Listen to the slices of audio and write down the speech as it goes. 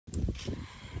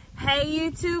Hey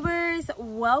YouTubers,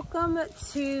 welcome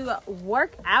to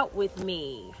Work Out with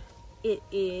me. It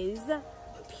is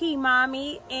P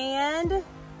Mommy and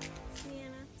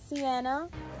Sienna,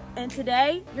 and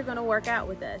today you're gonna work out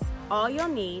with us. All you'll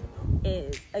need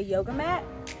is a yoga mat,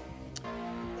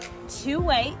 2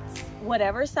 weights,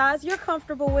 whatever size you're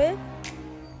comfortable with,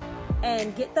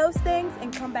 and get those things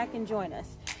and come back and join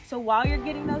us. So while you're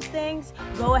getting those things,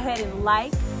 go ahead and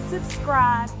like,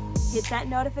 subscribe, hit that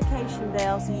notification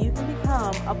bell so you can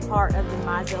become a part of the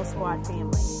Mizell Squad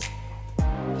family.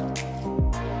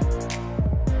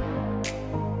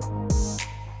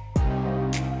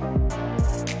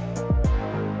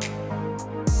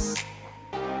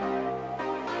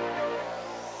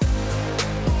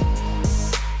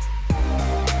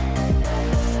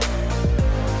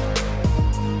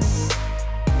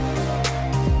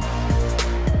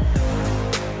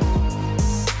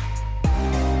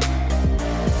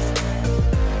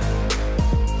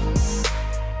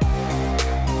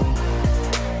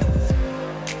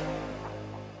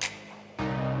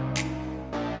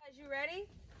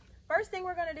 First thing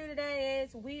we're going to do today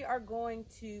is we are going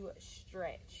to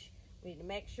stretch. We need to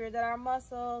make sure that our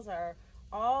muscles are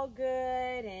all good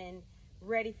and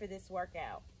ready for this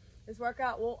workout. This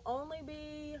workout will only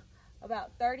be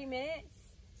about 30 minutes,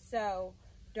 so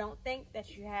don't think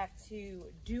that you have to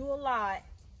do a lot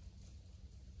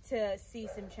to see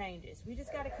some changes. We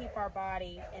just got to keep our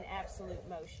body in absolute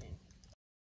motion.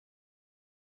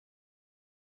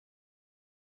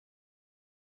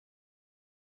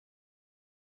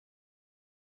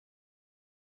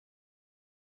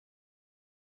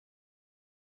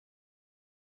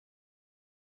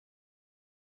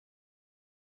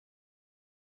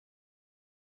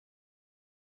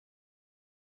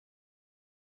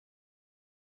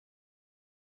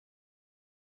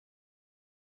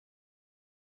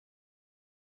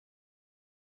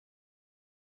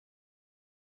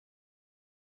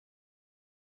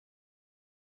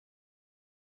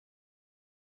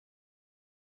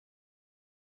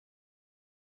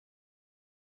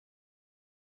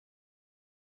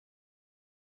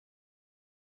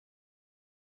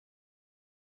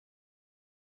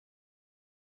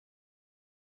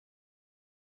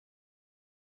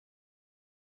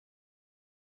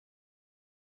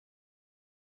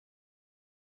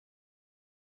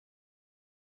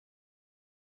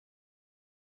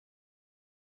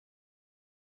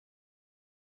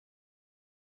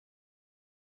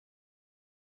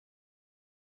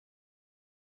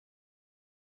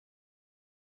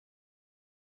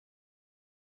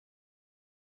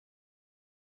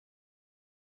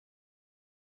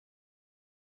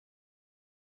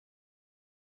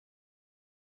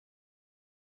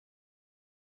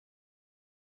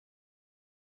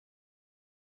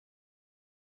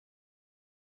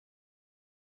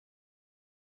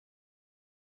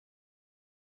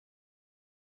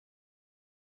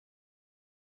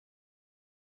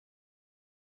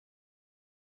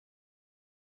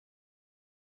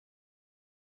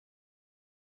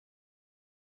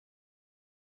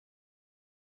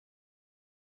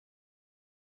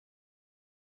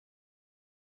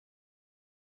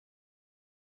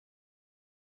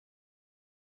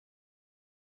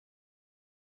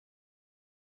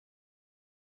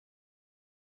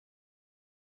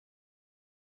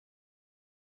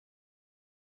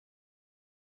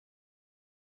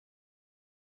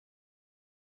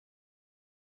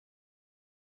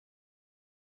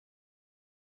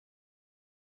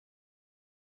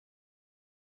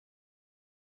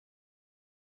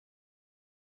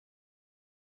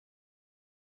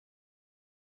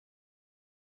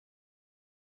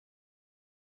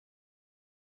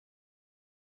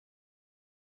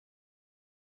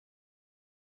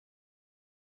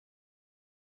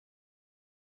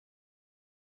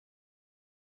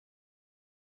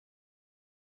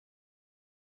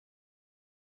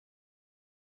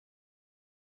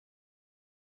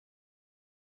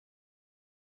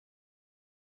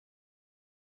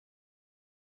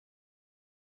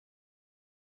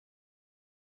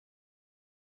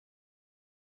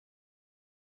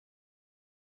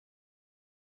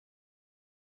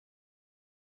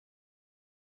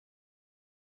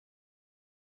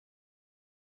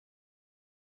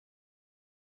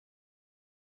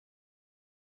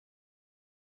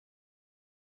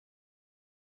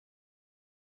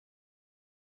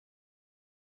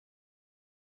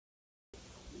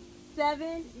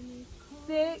 Seven,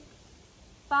 6,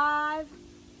 5,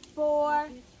 4,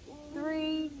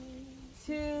 3,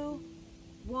 2,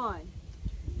 1.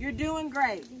 You're doing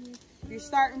great. If you're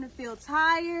starting to feel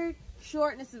tired,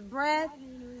 shortness of breath,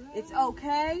 it's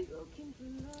okay.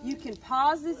 You can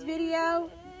pause this video,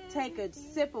 take a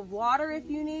sip of water if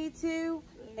you need to,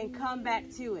 and come back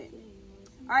to it.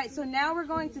 All right, so now we're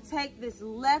going to take this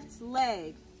left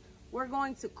leg. We're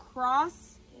going to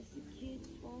cross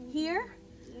here.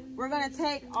 We're going to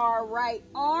take our right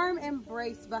arm and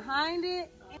brace behind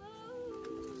it.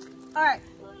 All right,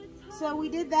 so we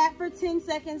did that for 10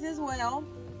 seconds as well,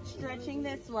 stretching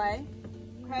this way,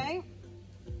 okay?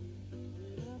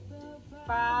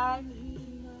 5,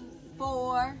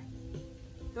 4,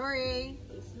 3,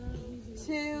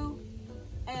 2,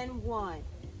 and 1.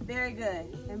 Very good.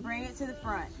 And bring it to the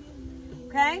front.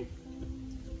 Okay?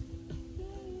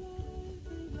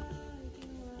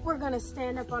 We're going to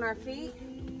stand up on our feet.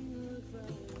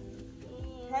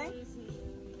 Okay?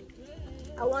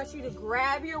 I want you to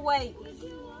grab your weight.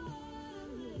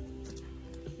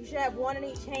 You should have one in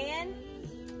each hand.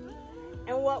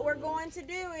 And what we're going to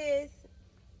do is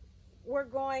we're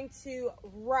going to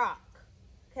rock.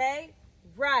 Okay?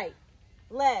 Right,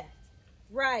 left,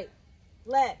 right,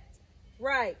 left,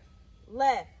 right,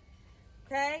 left.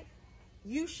 Okay?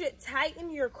 You should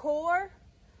tighten your core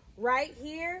right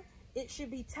here. It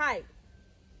should be tight.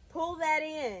 Pull that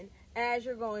in as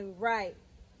you're going right,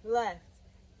 left,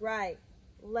 right,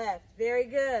 left. Very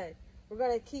good. We're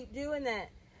going to keep doing that.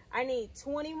 I need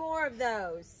 20 more of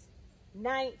those.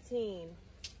 19,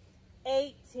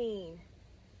 18,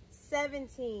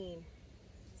 17,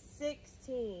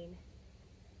 16,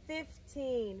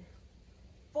 15,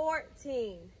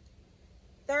 14,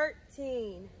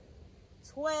 13,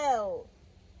 12,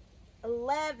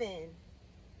 11,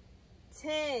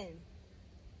 10,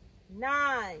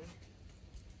 9,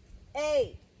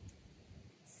 8,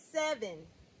 7,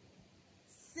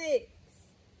 6,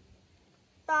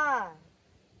 5,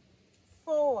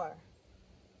 4,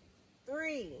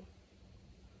 3,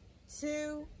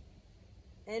 2,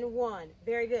 and 1.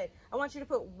 Very good. I want you to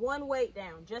put one weight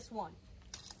down, just one.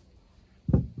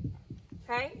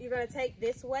 Okay, you're going to take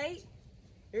this weight,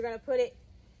 you're going to put it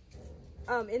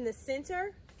in the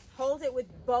center, hold it with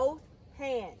both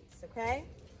hands, okay?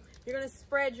 You're going to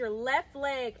spread your left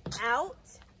leg out,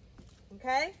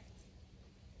 okay?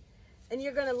 And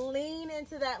you're going to lean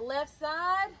into that left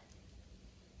side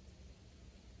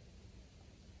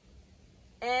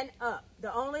and up.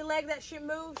 The only leg that should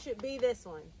move should be this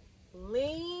one.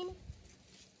 Lean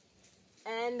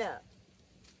and up.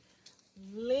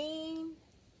 Lean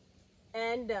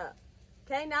and up.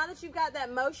 Okay, now that you've got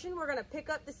that motion, we're going to pick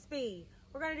up the speed.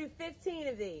 We're going to do 15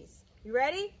 of these. You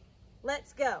ready?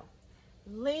 Let's go.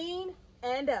 Lean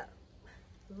and up.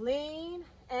 Lean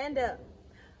and up.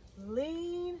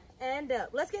 Lean and up.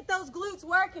 Let's get those glutes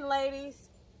working, ladies.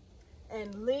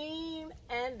 And lean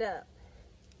and up.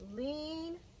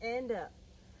 Lean and up.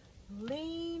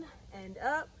 Lean and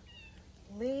up.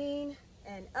 Lean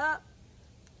and up.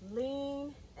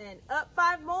 Lean and up.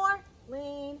 5 more.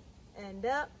 Lean and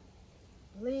up.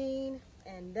 Lean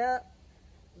and up.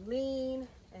 Lean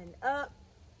and up.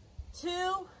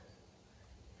 2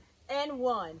 and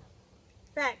 1.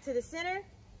 Back to the center.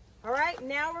 All right,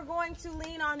 now we're going to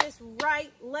lean on this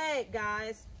right leg,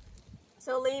 guys.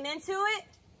 So lean into it,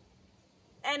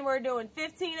 and we're doing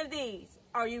 15 of these.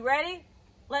 Are you ready?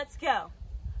 Let's go.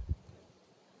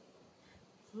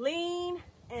 Lean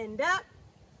and up,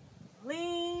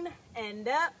 lean and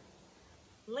up,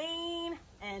 lean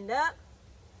and up,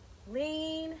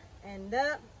 lean and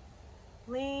up,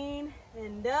 lean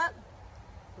and up,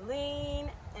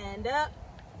 lean and up,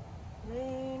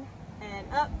 lean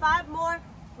and up. 5 more.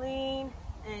 Lean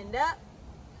and up,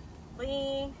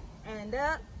 lean and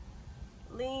up,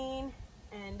 lean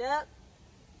and up.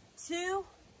 2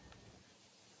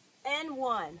 and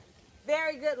 1.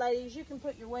 Very good, ladies. You can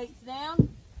put your weights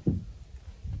down.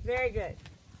 Very good.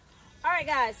 All right,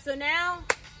 guys. So now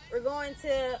we're going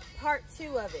to part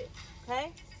 2 of it,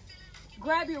 okay?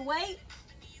 Grab your weight.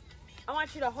 I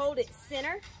want you to hold it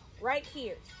center right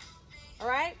here, all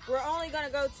right? We're only going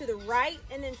to go to the right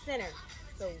and then center.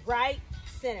 So right,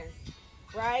 center,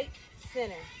 right,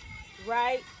 center,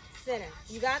 right, center.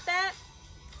 You got that?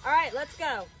 All right, let's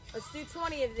go. Let's do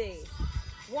 20 of these.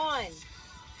 1,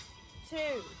 2,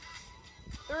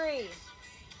 3,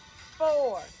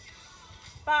 4,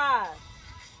 5,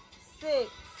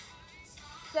 6,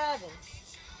 7,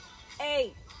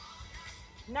 8,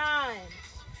 9,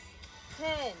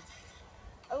 10,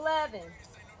 11,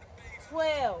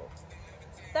 12,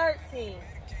 13,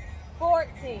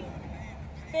 14,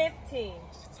 15,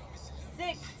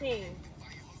 16,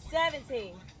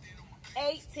 17,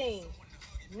 18,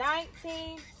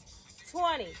 19,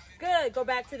 20. Good. Go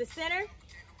back to the center.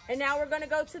 And now we're going to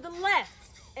go to the left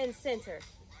and center.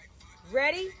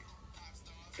 Ready?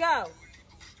 Go.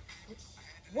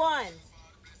 1,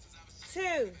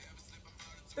 2,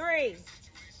 3,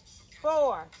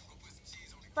 4,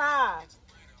 5,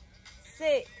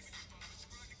 6,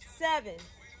 7,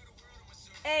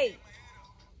 8,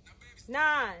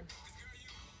 9,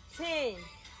 10,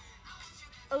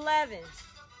 11,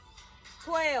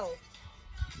 12,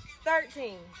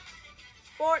 13,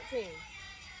 14,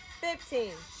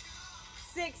 15,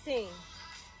 16,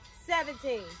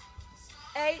 17,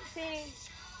 18,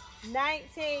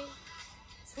 19,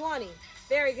 20.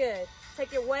 Very good.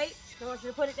 Take your weight. I want you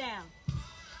to put it down.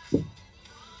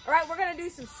 All right, we're gonna do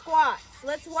some squats.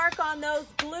 Let's work on those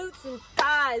glutes and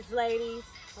thighs, ladies,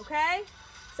 okay?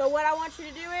 So what I want you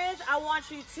to do is, I want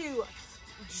you to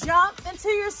jump into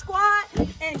your squat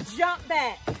and jump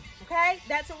back, okay?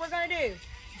 That's what we're gonna do.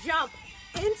 Jump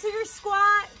into your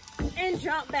squat and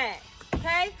jump back,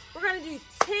 okay? We're gonna do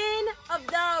 10 of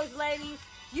those, ladies.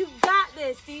 You got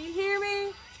this, do you hear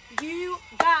me? You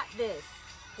got this.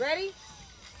 Ready?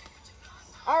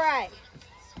 All right.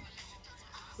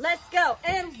 Let's go.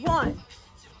 And 1,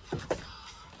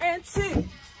 and 2,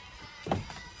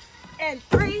 and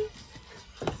 3,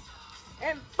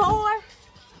 and 4,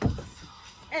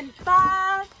 and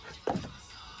 5,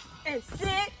 and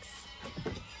 6,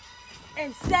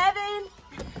 and 7,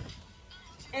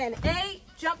 and 8.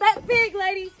 Jump back big,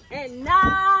 ladies. And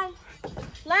 9.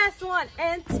 Last one.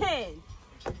 And 10.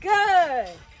 Good.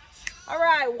 All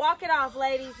right, walk it off,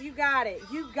 ladies. You got it.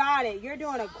 You got it. You're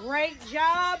doing a great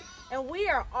job. And we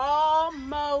are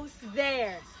almost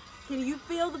there. Can you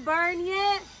feel the burn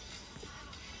yet?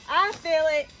 I feel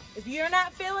it. If you're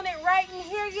not feeling it right in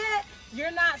here yet,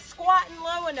 you're not squatting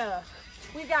low enough.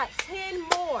 We got 10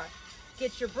 more.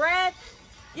 Get your breath,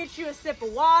 get you a sip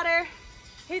of water,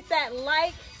 hit that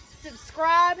like,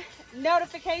 subscribe,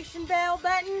 notification bell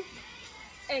button,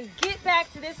 and get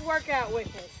back to this workout with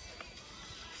us.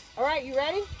 All right, you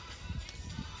ready?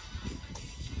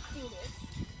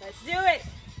 Let's do it.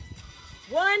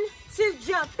 1, 2,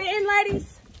 jump in,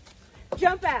 ladies.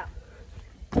 Jump out.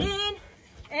 In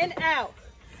and out.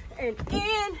 And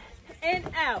in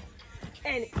and out.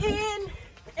 And in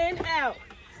and out.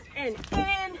 And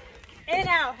in and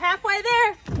out. Halfway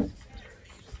there.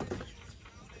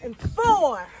 And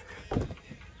 4.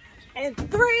 And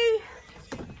 3.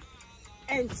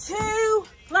 And 2.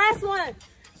 Last one.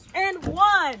 And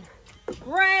 1.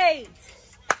 Great.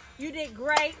 You did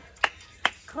great.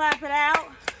 Clap it out.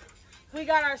 We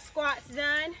got our squats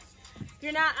done.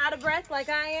 You're not out of breath like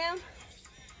I am.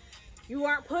 You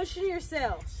aren't pushing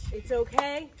yourselves. It's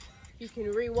okay. You can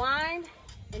rewind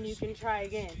and you can try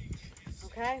again,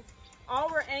 okay? All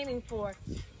we're aiming for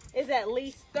is at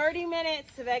least 30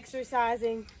 minutes of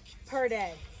exercising per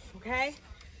day, okay?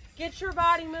 Get your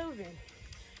body moving,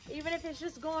 even if it's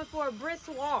just going for a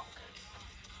brisk walk.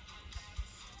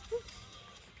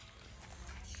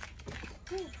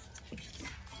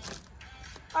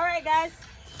 All right, guys,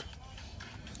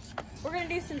 we're gonna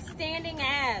do some standing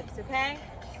abs, okay?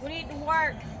 We need to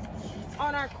work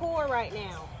on our core right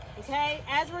now, okay?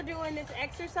 As we're doing this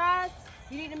exercise,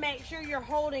 you need to make sure you're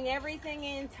holding everything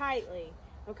in tightly,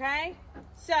 okay?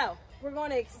 So, we're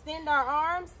gonna extend our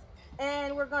arms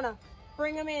and we're gonna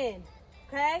bring them in,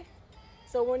 okay?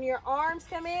 So when your arms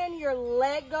come in, your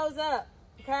leg goes up,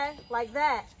 okay? Like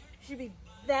that. Should be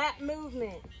that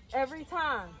movement every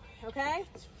time, okay?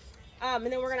 And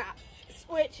then we're gonna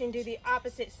switch and do the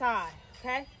opposite side,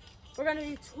 okay? We're gonna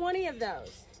do 20 of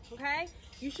those, okay?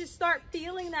 You should start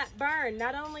feeling that burn,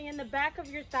 not only in the back of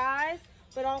your thighs,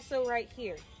 but also right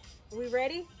here. Are we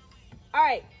ready? All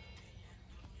right,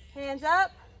 hands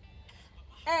up,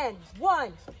 and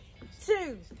 1,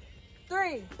 2,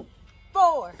 3,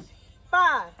 4,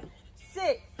 5,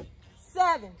 6,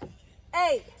 7,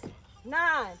 8,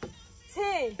 9,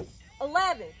 10,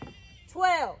 11,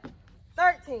 12,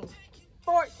 13,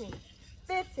 14,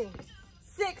 15,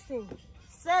 16,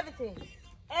 17,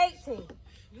 18,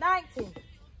 19,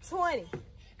 20.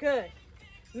 Good.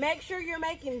 Make sure you're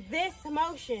making this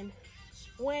motion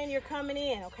when you're coming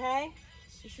in, okay?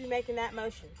 You should be making that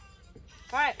motion.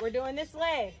 All right, we're doing this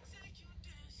leg.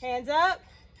 Hands up.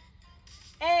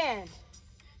 And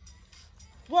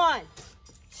 1,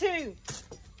 2,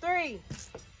 3,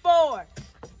 4,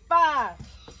 5,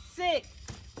 6,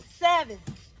 7,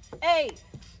 8,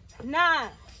 9,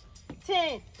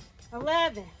 10,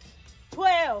 11,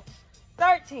 12,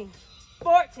 13,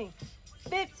 14,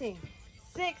 15,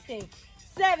 16,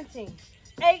 17,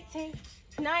 18,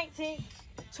 19,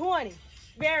 20.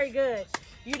 Very good.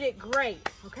 You did great,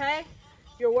 okay?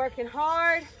 You're working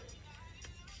hard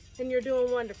and you're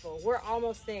doing wonderful. We're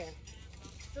almost there.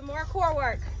 Some more core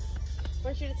work. I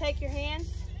want you to take your hands,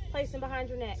 place them behind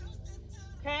your neck,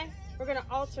 okay? We're gonna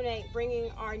alternate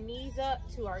bringing our knees up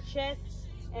to our chest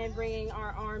and bringing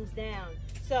our arms down.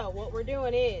 So what we're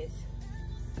doing is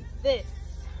this.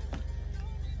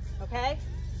 Okay?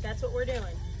 That's what we're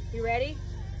doing. You ready?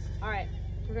 All right,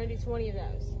 we're gonna do 20 of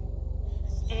those.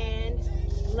 And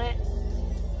let's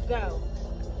go.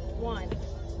 1,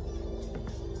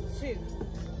 2,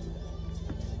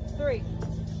 3,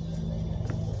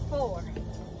 4,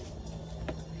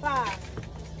 5,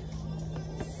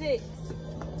 6,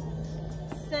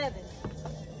 7,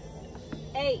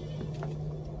 8,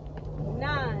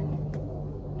 9,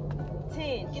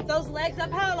 10. Get those legs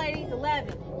up high, ladies.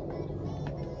 11,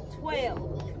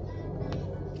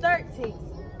 12, 13,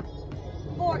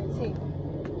 14,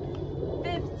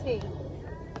 15,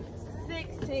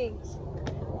 16,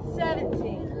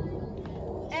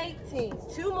 17, 18,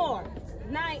 2 more,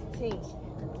 19,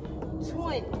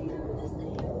 20.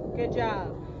 Good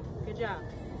job. Good job.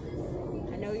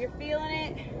 I know you're feeling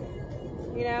it.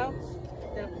 You know,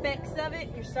 the effects of it.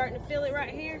 You're starting to feel it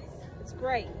right here. It's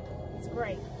great. It's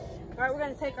great. All right, we're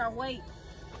going to take our weight.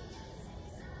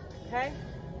 Okay?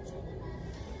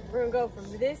 We're going to go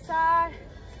from this side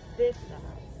to this side.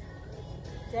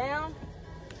 Down,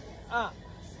 up,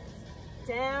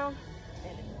 down,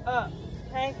 and up.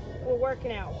 Okay? We're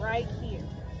working out right here.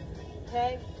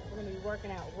 Okay? We're going to be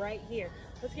working out right here.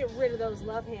 Let's get rid of those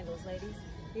love handles, ladies.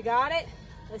 You got it?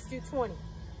 Let's do 20.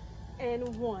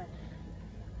 And 1,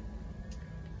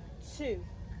 2,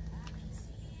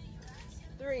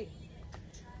 3,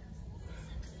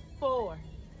 4,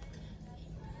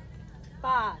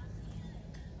 5,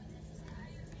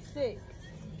 6,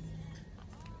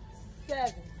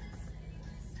 7,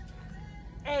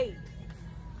 8,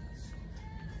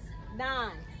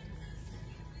 9,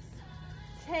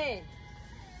 10.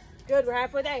 Good, we're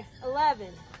halfway there. 11,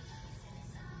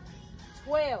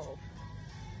 12,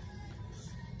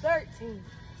 13,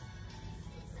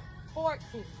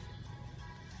 14,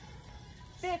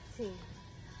 15,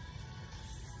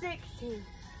 16,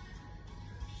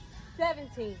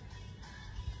 17,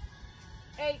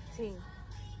 18,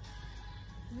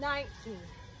 19,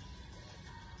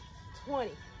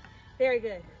 20. Very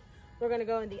good. We're going to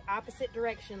go in the opposite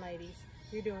direction, ladies.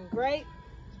 You're doing great.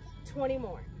 20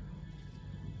 more.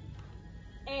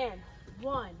 And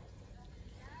 1,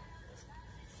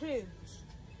 2,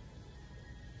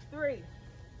 3,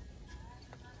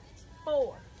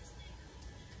 4,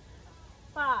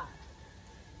 5,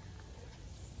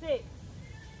 6,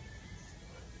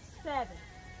 7,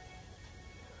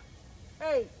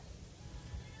 8,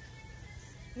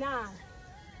 9,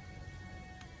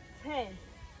 10,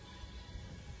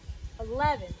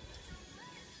 11,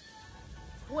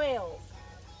 12,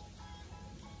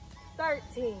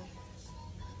 13,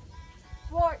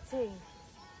 14,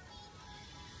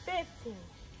 15,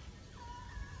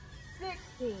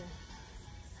 16,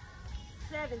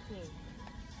 17,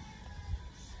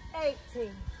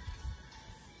 18,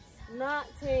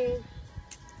 19,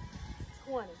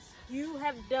 20. You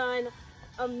have done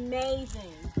amazing.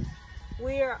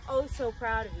 We are oh so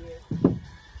proud of you.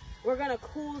 We're gonna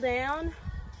cool down.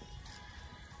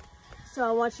 So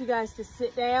I want you guys to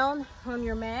sit down on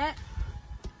your mat.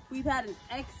 We've had an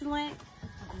excellent,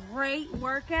 great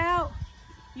workout.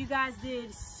 You guys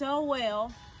did so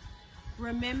well.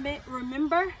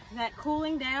 Remember that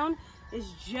cooling down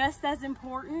is just as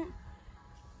important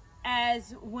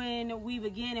as when we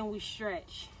begin and we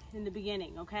stretch in the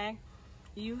beginning, okay?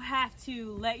 You have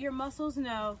to let your muscles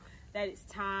know that it's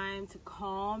time to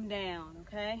calm down,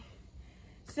 okay?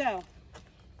 So,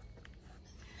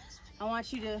 I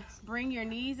want you to bring your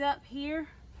knees up here,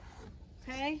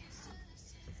 okay?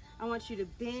 I want you to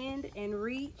bend and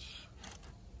reach.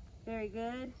 Very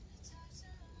good.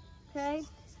 Okay.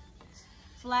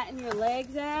 Flatten your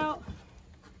legs out.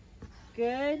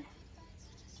 Good.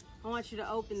 I want you to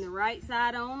open the right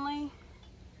side only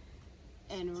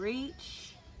and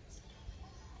reach.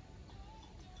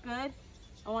 Good.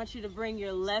 I want you to bring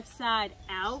your left side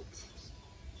out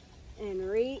and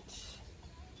reach.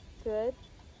 Good.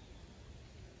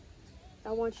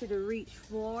 I want you to reach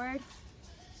forward.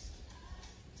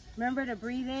 Remember to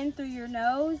breathe in through your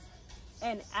nose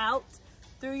and out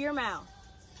through your mouth.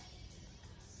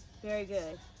 Very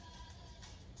good.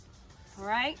 All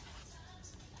right.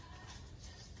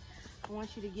 I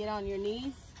want you to get on your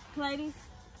knees, ladies.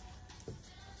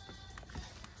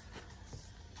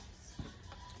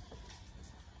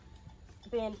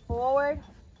 Bend forward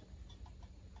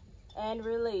and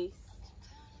release.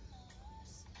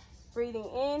 Breathing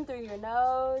in through your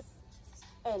nose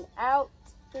and out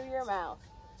through your mouth.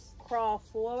 Crawl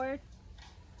forward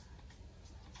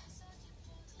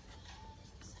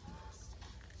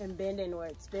and bend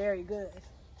inwards. Very good.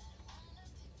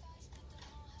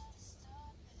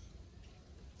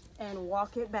 And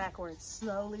walk it backwards,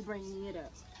 slowly bringing it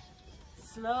up.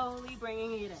 slowly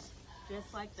bringing it in,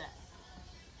 just like that.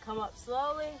 Come up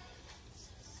slowly.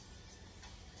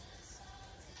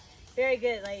 Very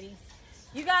good, ladies.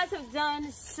 You guys have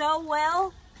done so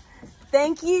well.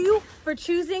 Thank you for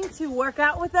choosing to work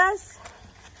out with us.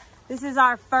 This is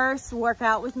our first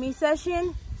workout with me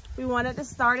session. We wanted to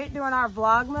start it during our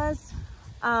Vlogmas.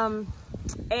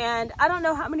 And I don't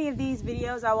know how many of these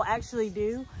videos I will actually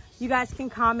do. You guys can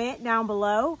comment down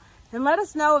below and let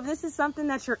us know if this is something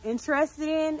that you're interested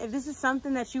in, if this is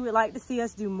something that you would like to see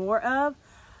us do more of.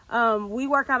 We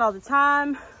work out all the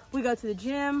time. We go to the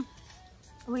gym.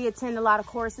 We attend a lot of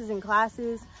courses and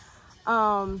classes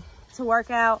to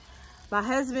work out. My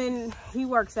husband, he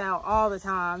works out all the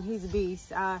time. He's a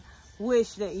beast. I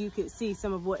wish that you could see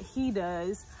some of what he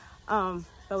does. But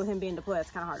with him being deployed,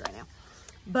 it's kind of hard right now.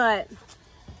 But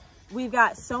we've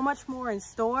got so much more in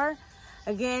store.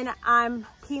 Again, I'm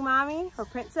P Mommy or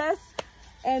Princess,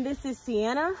 and this is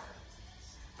Sienna.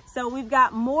 So we've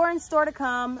got more in store to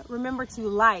come. Remember to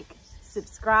like,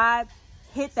 subscribe,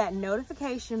 hit that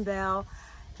notification bell.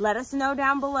 Let us know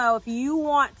down below if you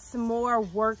want some more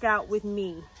workout with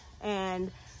me.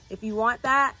 And if you want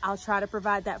that, I'll try to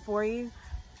provide that for you.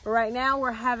 But right now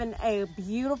we're having a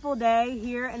beautiful day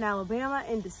here in Alabama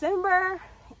in December,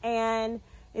 and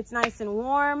it's nice and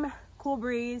warm, cool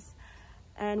breeze,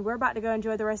 and we're about to go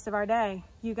enjoy the rest of our day.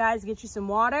 You guys get you some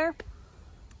water,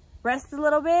 rest a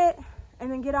little bit,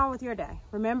 and then get on with your day.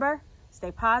 Remember,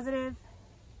 stay positive.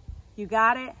 You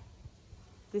got it.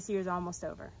 This year's almost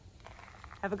over.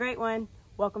 Have a great one.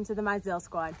 Welcome to the Mizell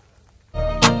Squad.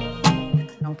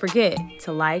 Don't forget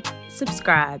to like,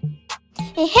 subscribe,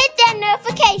 and hit that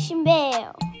notification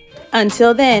bell.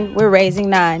 Until then, we're raising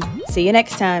 9. See you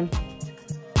next time.